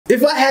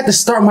If I had to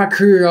start my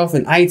career off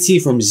in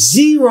IT from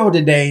zero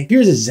today,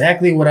 here's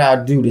exactly what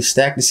I'll do to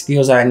stack the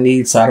skills I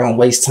need so I don't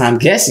waste time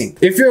guessing.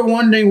 If you're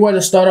wondering whether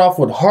to start off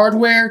with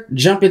hardware,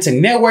 jump into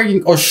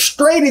networking, or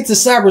straight into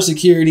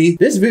cybersecurity,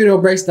 this video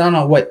breaks down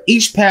on what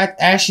each path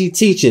actually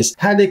teaches,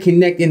 how they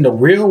connect in the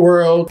real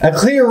world, a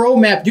clear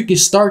roadmap you can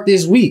start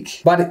this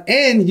week. By the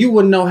end, you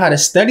will know how to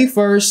study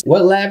first,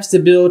 what labs to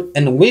build,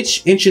 and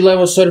which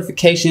entry-level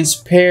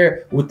certifications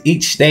pair with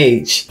each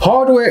stage.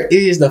 Hardware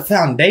is the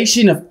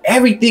foundation of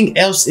everything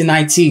else in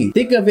IT.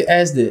 Think of it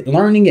as the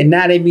learning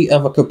anatomy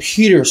of a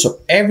computer so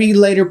every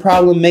later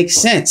problem makes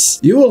sense.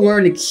 You will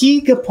learn the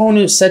key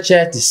components such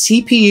as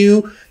the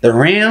CPU, the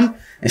RAM,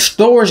 and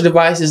storage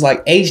devices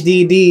like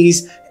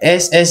HDDs,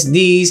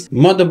 SSDs,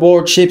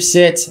 motherboard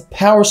chipsets,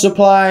 power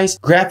supplies,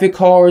 graphic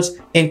cards,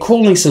 and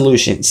cooling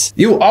solutions.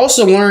 You'll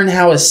also learn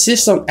how a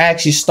system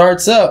actually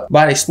starts up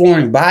by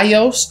exploring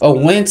BIOS or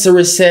when to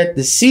reset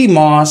the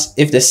CMOS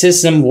if the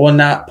system will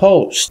not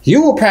post.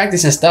 You will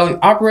practice installing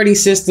operating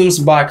systems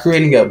by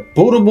creating a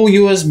bootable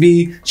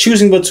USB,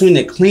 choosing between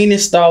the clean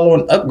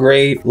installer and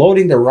upgrade,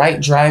 loading the right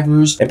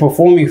drivers, and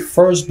performing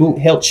first boot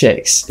health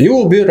checks. You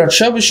will build a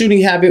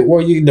troubleshooting habit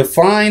where you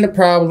define the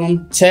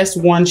problem, test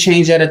one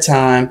change at a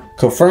time,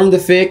 confirm the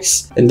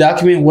fix, and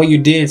document what you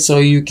did so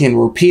you can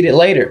repeat it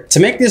later. To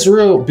make this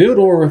real, build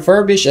or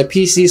refurbish a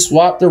PC,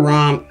 swap the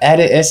ROM, add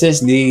an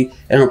SSD,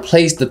 and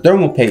replace the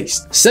thermal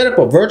paste. Set up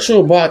a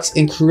virtual box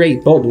and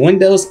create both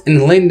Windows and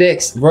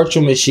Linux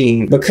virtual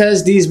machine,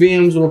 because these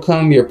VMs will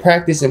become your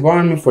practice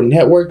environment for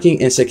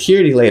networking and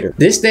security later.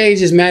 This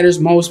stage matters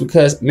most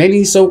because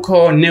many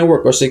so-called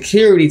network or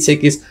security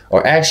tickets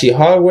are actually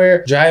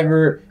hardware,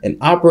 driver, and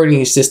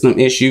operating system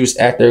issues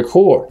at their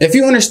core. If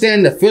you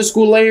understand the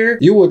physical layer,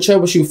 you will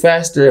troubleshoot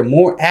faster and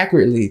more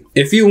accurately.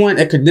 If you want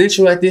a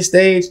credential at this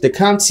stage, the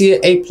CompTIA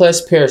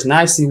A+ pairs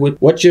nicely with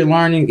what you're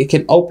learning. It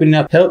can open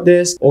up help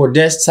desk or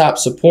desktop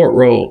support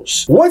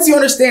roles. Once you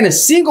understand a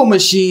single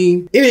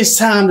machine, it is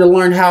time to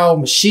learn how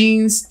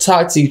machines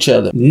talk to each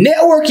other.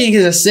 Networking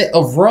is a set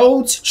of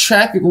roads,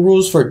 traffic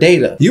rules for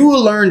data. You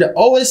will learn the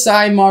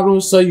OSI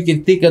model so you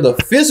can think of the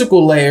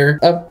physical layer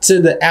up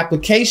to the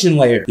application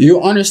layer.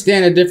 You'll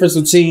understand the difference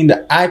between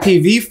the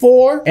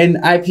IPv4 and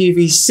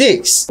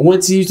IPv6, when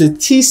to use the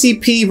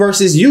TCP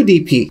versus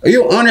UDP.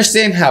 You'll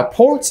understand how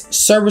ports,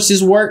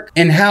 services work,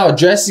 and how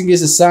addressing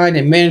is assigned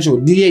and managed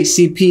with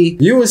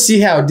DHCP. You will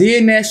see how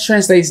DNS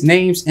translates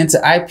names into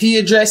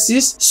IP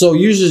addresses so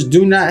users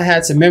do not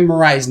have to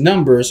memorize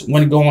numbers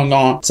when going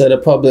on to the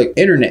public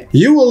internet.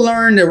 You will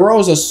learn the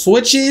roles of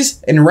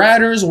switches and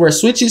routers, where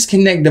switches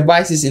connect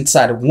devices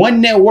inside of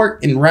one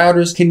network and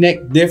routers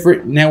connect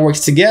different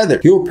networks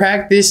together. You will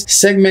practice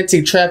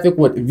segmenting traffic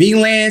with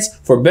VLANs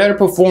for better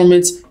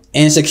performance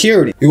and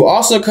security. You will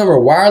also cover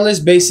wireless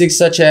basics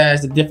such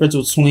as the difference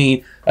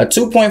between a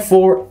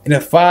 2.4 and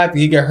a 5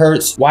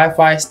 gigahertz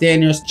Wi-Fi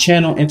standards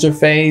channel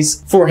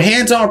interface. For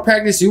hands-on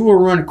practice, you will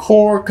run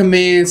core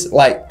commands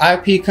like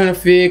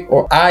ipconfig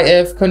or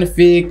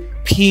ifconfig,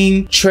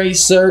 ping,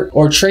 tracert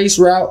or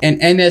traceroute, and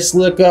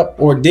nslookup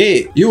or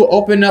dig. You will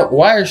open up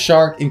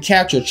Wireshark and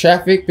capture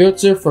traffic,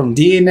 filter from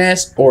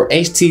DNS or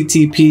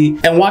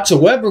HTTP, and watch a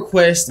web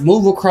request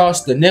move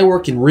across the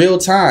network in real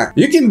time.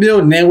 You can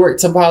build network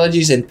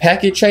topologies in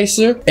Packet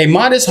Tracer. A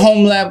modest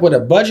home lab with a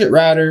budget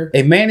router,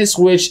 a managed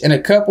switch, and a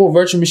couple of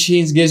virtual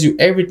machines gives you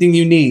everything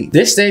you need.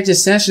 This stage is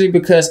essentially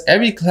because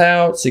every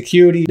cloud,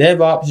 security,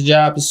 DevOps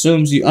job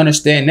assumes you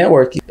understand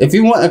networking. If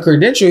you want a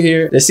credential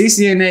here, the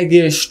CCNA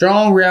gives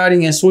strong routing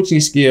and switching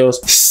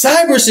skills.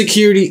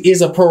 Cybersecurity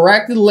is a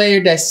proactive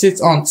layer that sits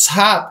on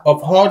top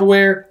of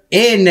hardware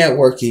and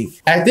networking.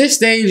 At this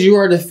stage, you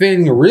are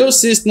defending real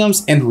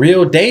systems and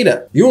real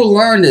data. You will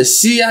learn the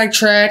CI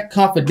triad,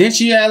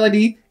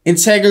 confidentiality,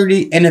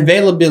 integrity, and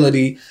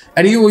availability,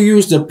 and you will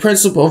use the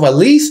principle of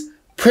least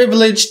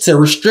privilege to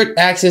restrict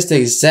access to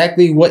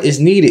exactly what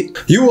is needed.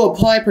 You will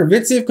apply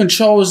preventive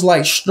controls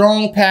like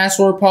strong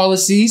password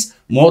policies,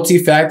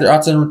 multi-factor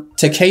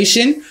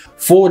authentication,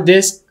 full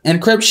disk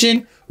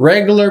encryption,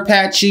 regular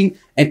patching,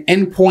 and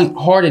endpoint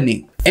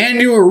hardening.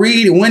 And you will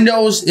read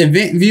Windows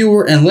Event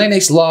Viewer and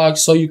Linux logs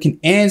so you can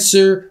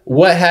answer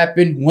what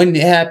happened, when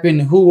it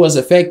happened, who was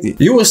affected.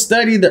 You will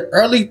study the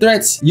early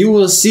threats you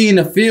will see in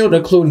the field,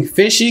 including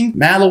phishing,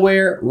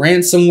 malware,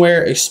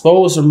 ransomware,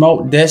 exposed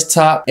remote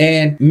desktop,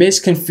 and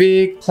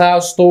misconfigured cloud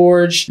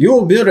storage. You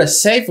will build a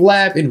safe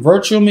lab in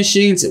virtual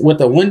machines with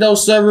a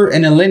Windows server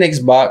and a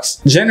Linux box,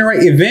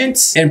 generate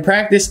events, and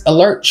practice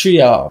alert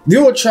triage.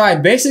 You will try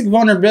basic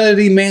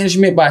vulnerability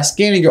management by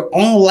scanning your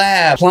own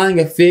lab, applying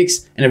a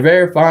fix, and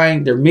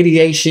verifying their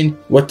remediation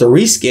with the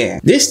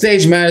rescan. This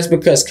stage matters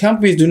because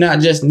companies do not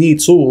just need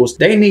tools,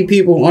 they need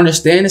people who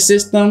understand the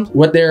system,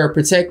 what they're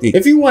protecting.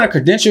 If you want a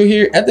credential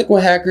here, Ethical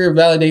Hacker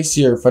validates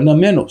your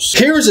fundamentals.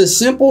 Here is a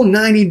simple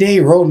 90-day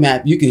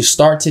roadmap you can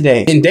start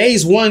today. In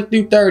days 1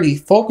 through 30,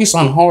 focus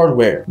on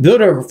hardware.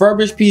 Build a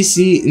refurbished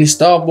PC,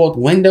 install both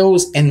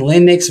Windows and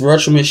Linux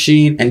virtual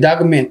machine, and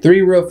document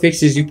 3 real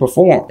fixes you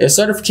perform. If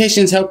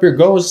certifications help your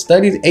goals,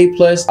 study the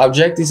A+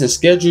 objectives and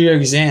schedule your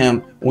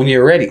exam when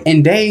you're ready.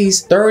 In days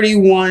days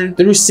 31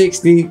 through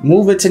 60,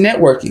 move it to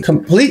networking.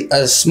 Complete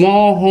a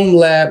small home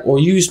lab or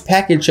use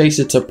packet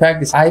tracer to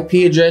practice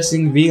IP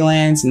addressing,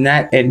 VLANs,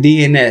 NAT, and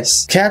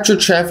DNS. Capture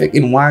traffic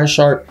in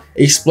Wireshark.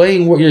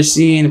 Explain what you're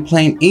seeing in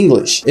plain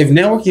English. If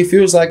networking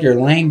feels like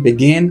your lane,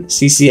 begin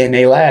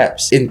CCNA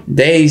labs. In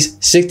days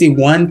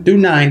 61 through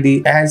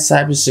 90, add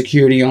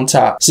cybersecurity on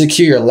top.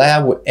 Secure your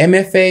lab with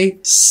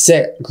MFA,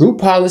 set group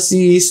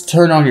policies,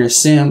 turn on your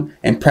SIM,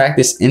 and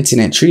practice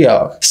internet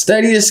triage.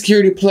 Study the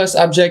Security Plus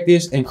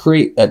objectives and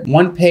create a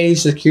one-page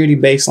security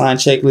baseline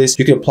checklist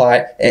you can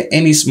apply at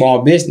any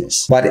small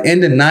business. By the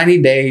end of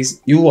 90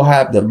 days, you will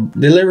have the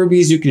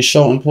deliverables you can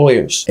show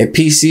employers. A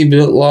PC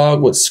build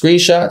log with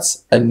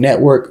screenshots, a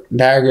network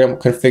diagram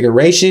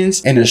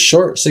configurations, and a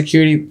short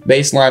security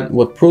baseline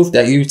with proof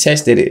that you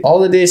tested it.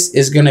 All of this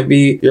is going to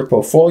be your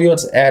portfolio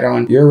to add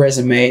on your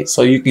resume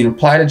so you can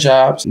apply to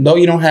jobs. Though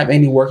you don't have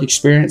any work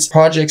experience,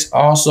 projects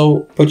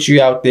also put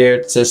you out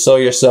there to sell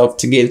yourself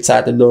to get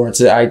inside the door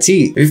into IT.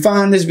 If you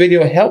found this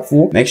video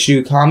helpful, make sure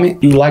you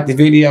comment, you like the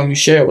video, and you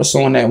share it with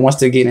someone that wants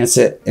to get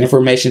into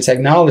information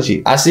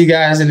technology. I'll see you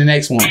guys in the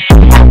next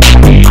one.